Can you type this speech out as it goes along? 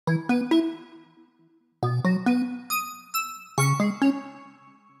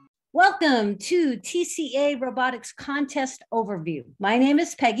Welcome to TCEA Robotics Contest Overview. My name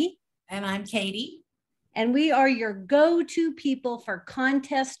is Peggy. And I'm Katie. And we are your go-to people for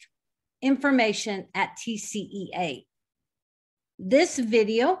contest information at TCEA. This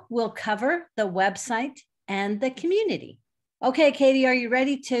video will cover the website and the community. Okay, Katie, are you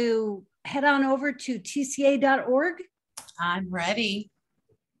ready to head on over to tca.org? I'm ready.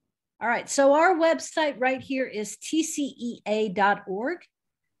 All right, so our website right here is tcea.org.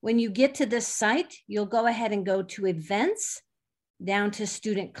 When you get to this site, you'll go ahead and go to events, down to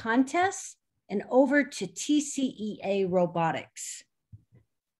student contests, and over to TCEA Robotics.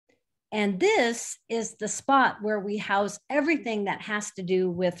 And this is the spot where we house everything that has to do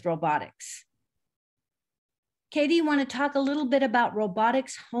with robotics. Katie, you want to talk a little bit about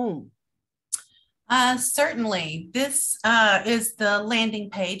Robotics Home? Certainly. This is the landing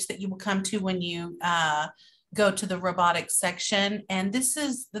page that you will come to when you go to the robotics section. And this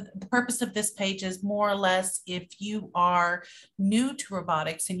is the purpose of this page is more or less if you are new to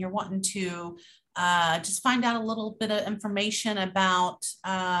robotics and you're wanting to just find out a little bit of information about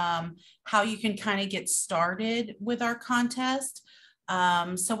how you can kind of get started with our contest.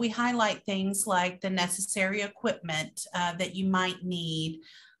 So we highlight things like the necessary equipment that you might need.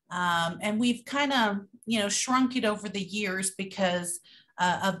 And we've kind of, shrunk it over the years because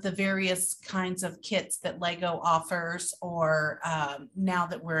of the various kinds of kits that Lego offers, or now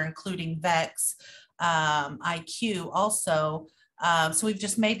that we're including VEX, IQ also. So we've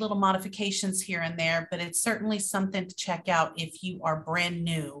just made little modifications here and there, but it's certainly something to check out if you are brand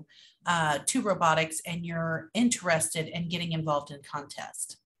new to robotics and you're interested in getting involved in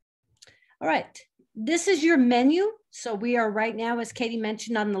contest. All right, this is your menu. So we are right now, as Katie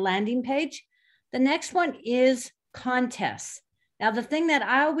mentioned, on the landing page. The next one is contests. Now, the thing that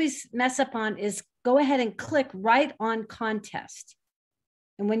I always mess up on is go ahead and click right on contest.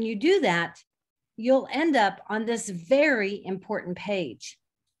 And when you do that, you'll end up on this very important page.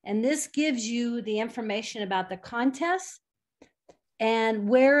 And this gives you the information about the contests and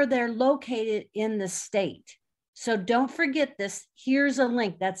where they're located in the state. So don't forget this. Here's a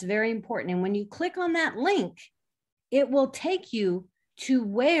link that's very important. And when you click on that link, it will take you to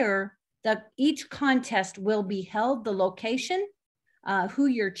where each contest will be held, the location, who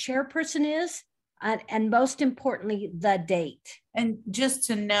your chairperson is, and most importantly, the date. And just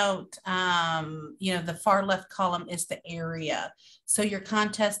to note, the far left column is the area. So your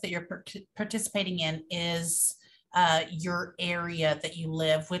contest that you're participating in is your area that you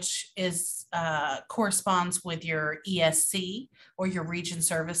live, which is corresponds with your ESC or your Region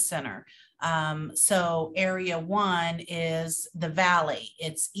Service Center. So area 1 is the Valley.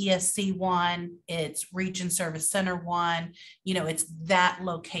 It's ESC 1, it's Region Service Center 1, it's that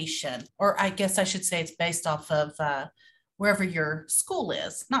location. Or I guess I should say it's based off of wherever your school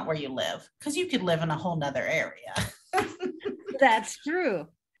is, not where you live, because you could live in a whole nother area. That's true.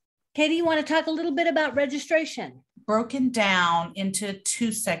 Katie, you want to talk a little bit about registration? Broken down into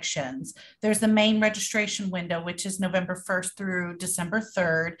 2 sections. There's the main registration window, which is November 1st through December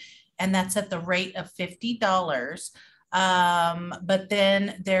 3rd. And that's at the rate of $50. But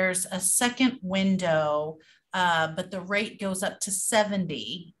then there's a second window, but the rate goes up to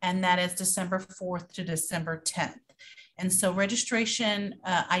 $70, and that is December 4th to December 10th. And so registration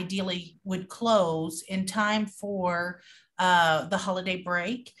ideally would close in time for the holiday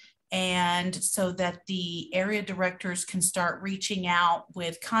break, and so that the area directors can start reaching out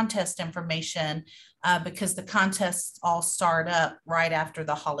with contest information because the contests all start up right after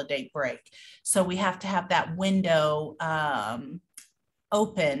the holiday break. So we have to have that window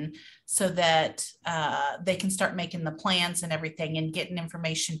open so that they can start making the plans and everything and getting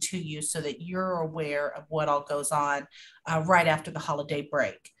information to you so that you're aware of what all goes on right after the holiday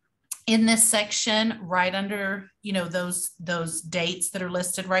break. In this section, right under, those dates that are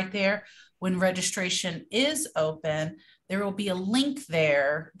listed right there, when registration is open, there will be a link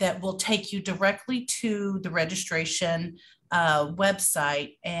there that will take you directly to the registration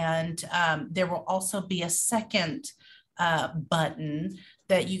website. And there will also be a second button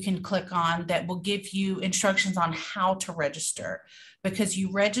that you can click on that will give you instructions on how to register, because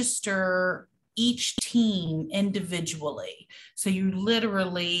you register each team individually. So you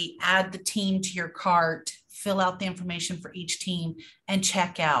literally add the team to your cart, fill out the information for each team, and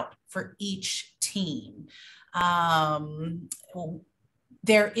check out for each team.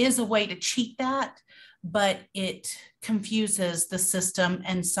 There is a way to cheat that, but it confuses the system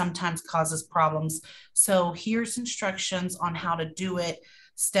and sometimes causes problems. So here's instructions on how to do it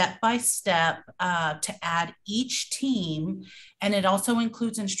step by step to add each team. And it also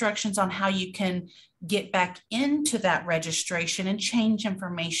includes instructions on how you can get back into that registration and change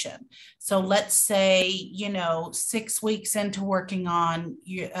information. So let's say, 6 weeks into working on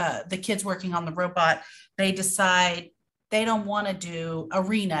the kids working on the robot, they decide they don't want to do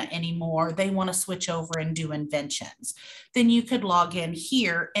arena anymore. They want to switch over and do inventions. Then you could log in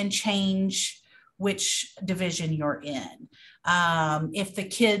here and change which division you're in. If the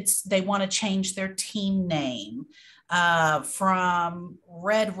kids, they want to change their team name from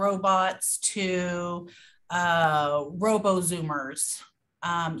Red Robots to Robo Zoomers,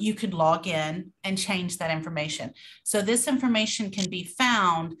 you could log in and change that information. So this information can be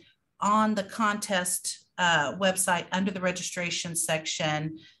found on the contest website under the registration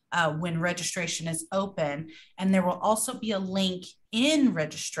section when registration is open. And there will also be a link in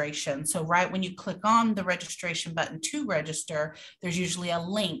registration. So right when you click on the registration button to register, there's usually a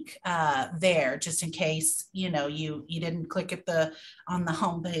link there, just in case, you didn't click on the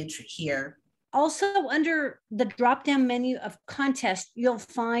homepage here. Also, under the drop-down menu of contest, you'll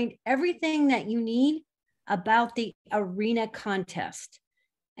find everything that you need about the arena contest.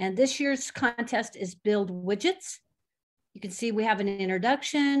 And this year's contest is build widgets. You can see we have an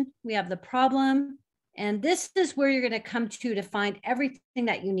introduction, we have the problem, and this is where you're going to come to find everything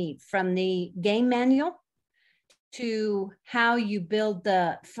that you need, from the game manual to how you build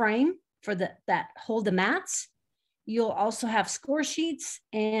the frame for that hold the mats. You'll also have score sheets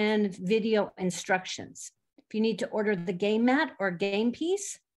and video instructions. If you need to order the game mat or game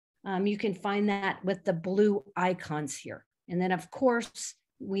piece, you can find that with the blue icons here. And then of course,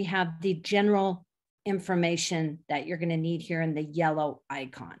 we have the general information that you're going to need here in the yellow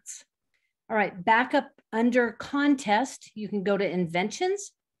icons. All right, back up under contest, you can go to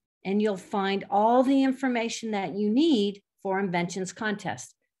Inventions and you'll find all the information that you need for Inventions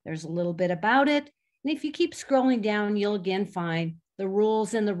contest. There's a little bit about it. And if you keep scrolling down, you'll again find the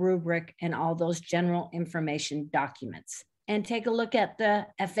rules and the rubric and all those general information documents. And take a look at the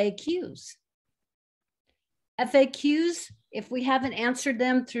FAQs. FAQs, if we haven't answered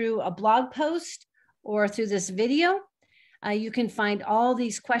them through a blog post or through this video, you can find all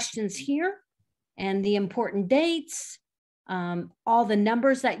these questions here and the important dates, all the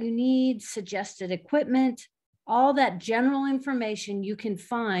numbers that you need, suggested equipment, all that general information you can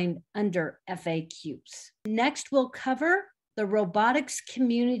find under FAQs. Next, we'll cover the robotics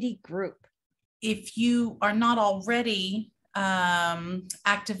community group. If you are not already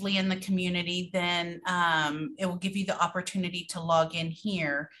actively in the community, then it will give you the opportunity to log in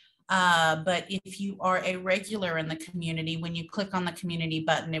here. But if you are a regular in the community, when you click on the community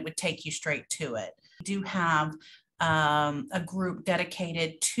button, it would take you straight to it. We do have a group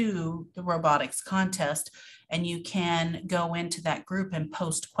dedicated to the robotics contest, and you can go into that group and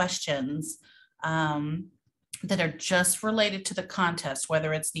post questions that are just related to the contest,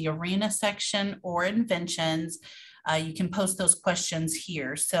 whether it's the arena section or Inventions. You can post those questions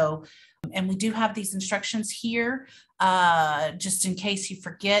here. So, and we do have these instructions here just in case you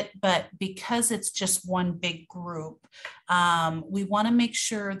forget, but because it's just one big group, we want to make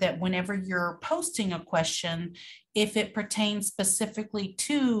sure that whenever you're posting a question, if it pertains specifically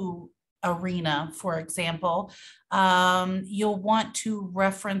to arena, for example, you'll want to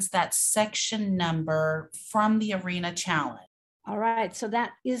reference that section number from the arena challenge. All right, so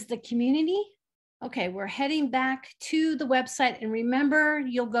that is the community. Okay, we're heading back to the website, and remember,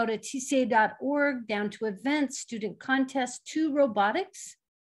 you'll go to tca.org, down to events, student contest, to robotics.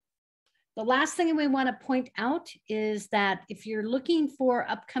 The last thing we want to point out is that if you're looking for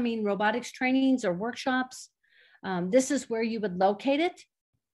upcoming robotics trainings or workshops, this is where you would locate it.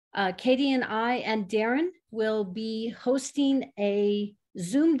 Katie and I and Darren will be hosting a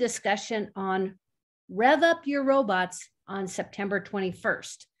Zoom discussion on Rev Up Your Robots on September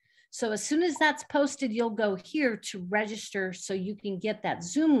 21st. So as soon as that's posted, you'll go here to register so you can get that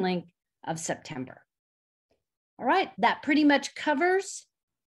Zoom link of September. All right, that pretty much covers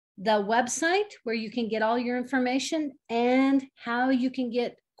the website where you can get all your information and how you can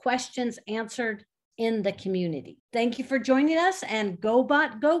get questions answered in the community. Thank you for joining us, and go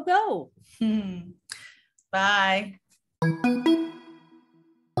bot, go, go. Bye.